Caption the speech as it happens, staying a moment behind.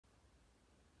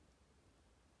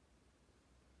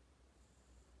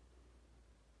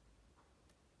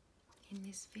In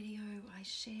this video, I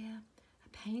share a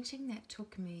painting that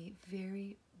took me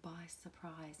very by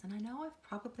surprise. And I know I've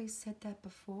probably said that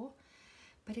before,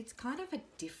 but it's kind of a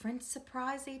different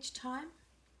surprise each time.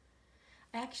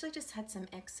 I actually just had some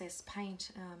excess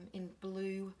paint in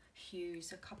blue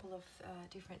hues, a couple of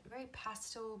different, very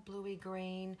pastel, bluey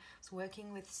green. I was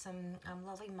working with some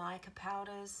lovely mica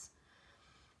powders.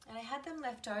 And I had them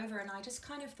left over and I just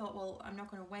kind of thought, well, I'm not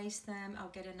going to waste them. I'll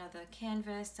get another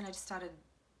canvas. And I just started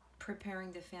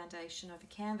preparing the foundation of a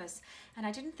canvas. And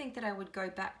I didn't think that I would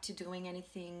go back to doing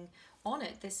anything on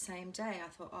it this same day. I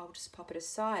thought, oh, I'll just pop it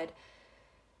aside.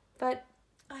 But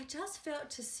I just felt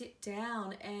to sit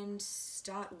down and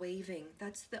start weaving.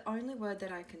 That's the only word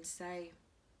that I can say.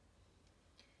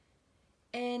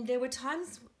 And there were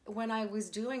times when I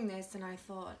was doing this and I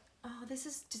thought, oh, this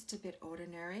is just a bit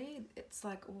ordinary. It's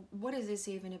like, what is this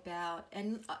even about?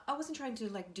 And I wasn't trying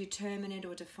to like determine it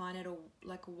or define it or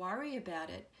like worry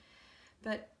about it.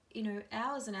 But, you know,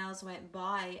 hours and hours went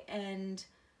by and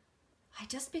I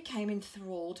just became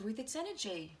enthralled with its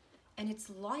energy and its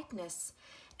lightness.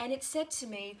 And it said to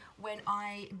me, when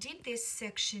I did this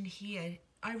section here,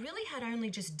 I really had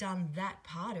only just done that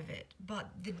part of it, but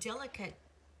the delicate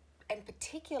and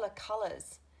particular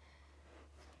colors,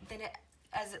 then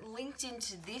as it linked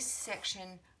into this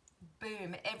section,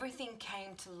 boom, everything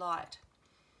came to light.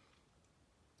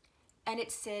 And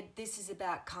it said, this is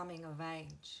about coming of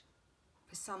age,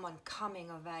 for someone coming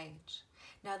of age.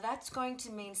 Now that's going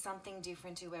to mean something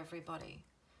different to everybody,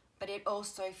 but it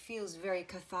also feels very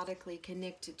cathartically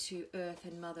connected to Earth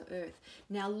and Mother Earth.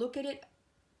 Now look at it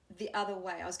the other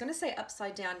way. I was going to say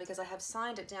upside down because I have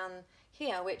signed it down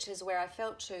here, which is where I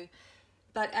felt to.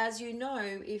 But as you know,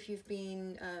 if you've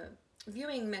been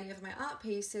viewing many of my art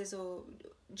pieces or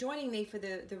joining me for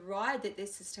the ride that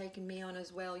this has taken me on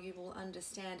as well, you will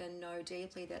understand and know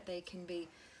deeply that they can be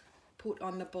put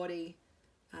on the body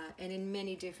and in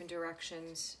many different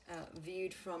directions,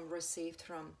 viewed from, received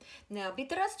from. Now,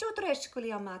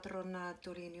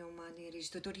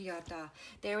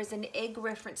 there is an egg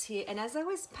reference here, and as I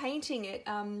was painting it,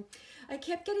 I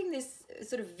kept getting this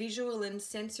sort of visual and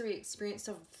sensory experience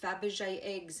of Fabergé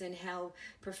eggs and how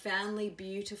profoundly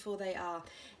beautiful they are,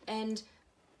 and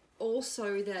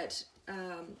also that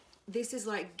this is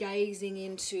like gazing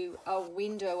into a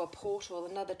window, a portal,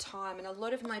 another time. And a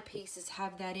lot of my pieces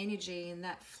have that energy and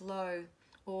that flow,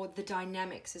 or the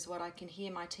dynamics is what I can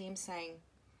hear my team saying.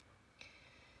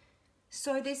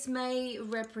 So this may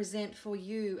represent for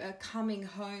you a coming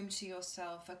home to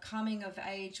yourself, a coming of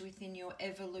age within your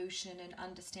evolution and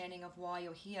understanding of why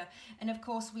you're here. And of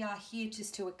course, we are here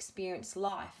just to experience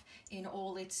life in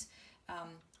all its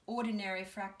ordinary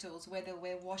fractals, whether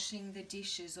we're washing the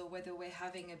dishes or whether we're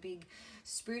having a big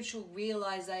spiritual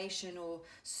realization or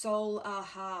soul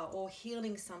aha or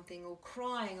healing something or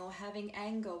crying or having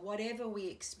anger. Whatever we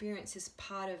experience is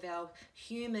part of our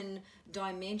human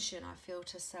dimension, I feel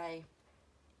to say.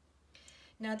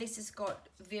 Now this has got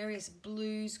various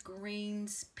blues,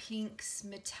 greens, pinks,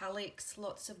 metallics,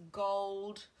 lots of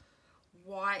gold,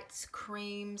 whites,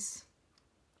 creams,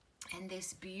 and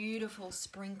this beautiful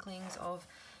sprinklings of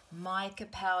mica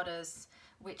powders,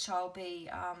 which I'll be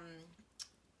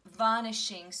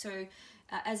varnishing. So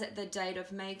as at the date of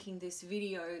making this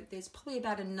video, there's probably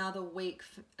about another week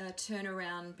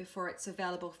turnaround before it's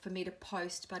available for me to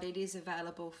post, but it is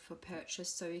available for purchase,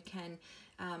 so you can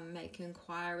make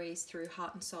inquiries through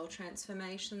Heart and Soul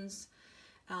Transformations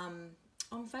on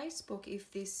Facebook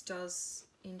if this does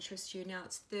interest you. Now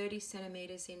it's 30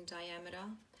 centimeters in diameter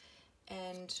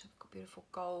and got beautiful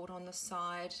gold on the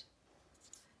side.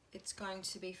 It's going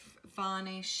to be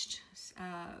varnished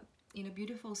in a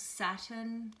beautiful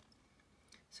satin,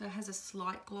 so it has a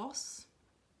slight gloss.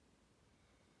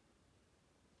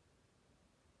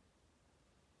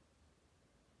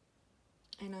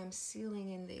 And I'm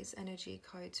sealing in these energy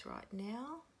codes right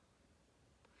now.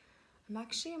 I'm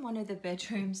actually in one of the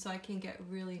bedrooms, so I can get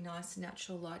really nice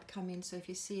natural light come in. So if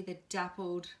you see the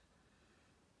dappled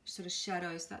sort of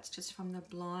shadows, that's just from the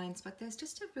blinds, but there's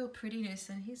just a real prettiness.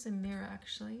 And here's a mirror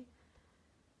actually.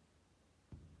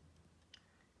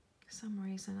 For some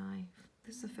reason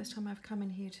this is the first time I've come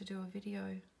in here to do a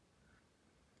video,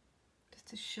 just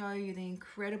to show you the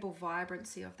incredible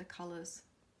vibrancy of the colors.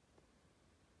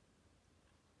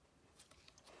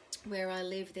 Where I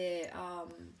live, they're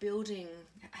building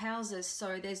houses,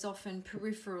 so there's often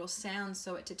peripheral sound,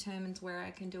 so it determines where I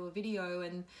can do a video,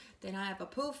 and then I have a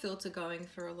pool filter going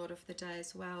for a lot of the day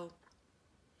as well.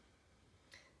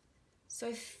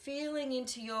 So feeling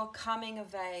into your coming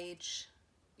of age,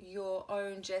 your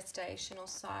own gestational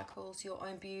cycles, your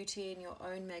own beauty and your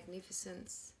own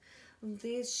magnificence.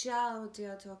 This shall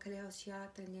deal to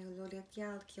Kaleosiat and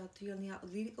Loliak Kiotunia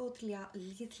Liotlia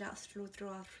Litla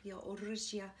Slutroafia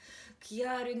Orusia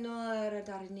Kiarinora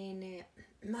Darnene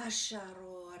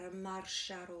Masharo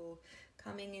Marsharo,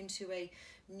 coming into a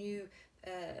new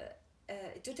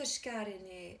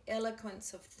Dutashkarine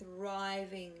eloquence of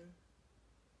thriving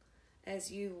as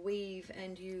you weave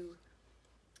and you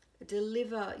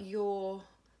deliver your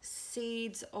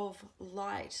seeds of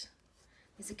light.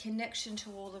 There's a connection to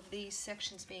all of these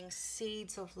sections being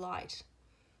seeds of light.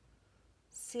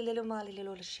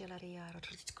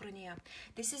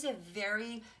 This is a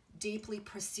very deeply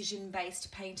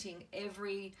precision-based painting.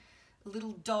 Every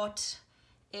little dot,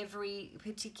 every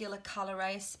particular color,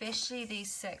 especially these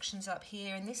sections up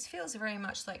here. And this feels very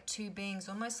much like two beings,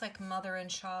 almost like mother and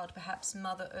child, perhaps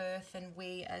Mother Earth and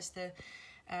we as the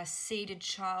seeded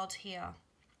child here.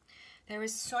 There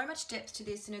is so much depth to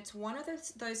this, and it's one of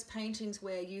those paintings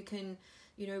where you can,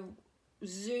 you know,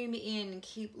 zoom in and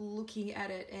keep looking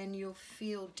at it, and you'll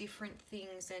feel different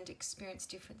things and experience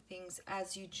different things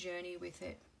as you journey with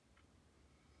it.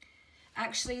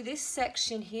 Actually, this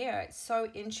section here, it's so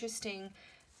interesting.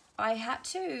 I had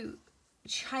to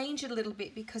change it a little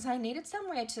bit because I needed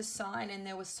somewhere to sign, and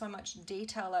there was so much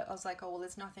detail. I was like, oh, well,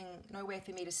 there's nowhere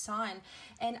for me to sign.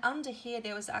 And under here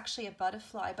there was actually a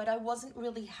butterfly, but I wasn't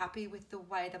really happy with the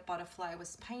way the butterfly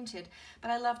was painted.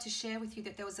 But I love to share with you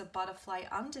that there was a butterfly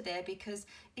under there because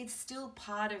it's still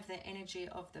part of the energy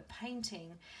of the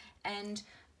painting. And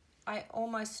I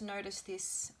almost noticed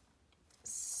this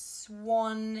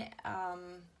swan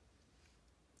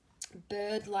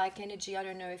bird-like energy. I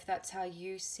don't know if that's how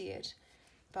you see it,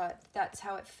 but that's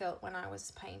how it felt when I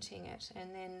was painting it.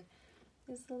 And then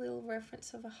there's the little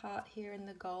reference of a heart here in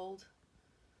the gold.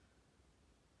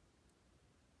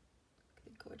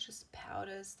 The gorgeous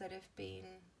powders that have been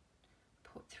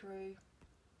put through.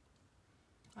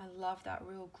 I love that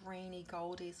real greeny,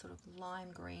 goldy, sort of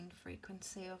lime green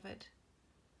frequency of it,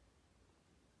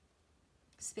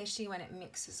 especially when it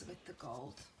mixes with the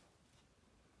gold.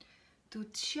 Tu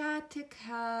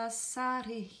chatika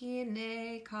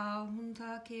sarihine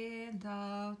kaunta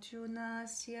kenda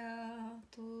tunasia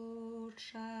tu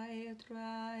chai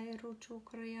dry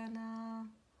ruchukriana.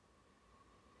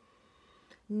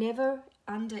 Never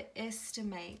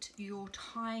underestimate your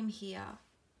time here.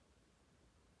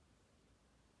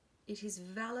 It is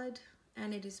valid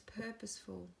and it is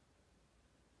purposeful.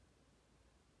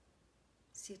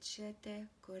 Sichete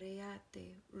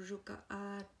koreate ruka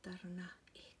atarna.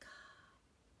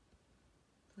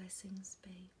 Blessings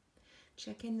be.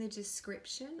 Check in the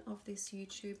description of this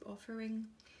YouTube offering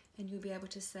and you'll be able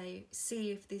to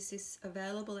see if this is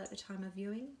available at the time of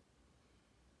viewing.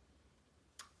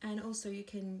 And also you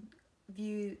can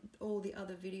view all the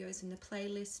other videos in the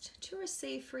playlist to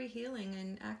receive free healing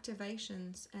and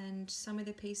activations, and some of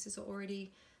the pieces are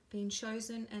already being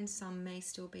chosen and some may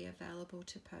still be available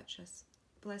to purchase.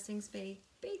 Blessings be.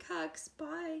 Big hugs.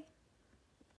 Bye.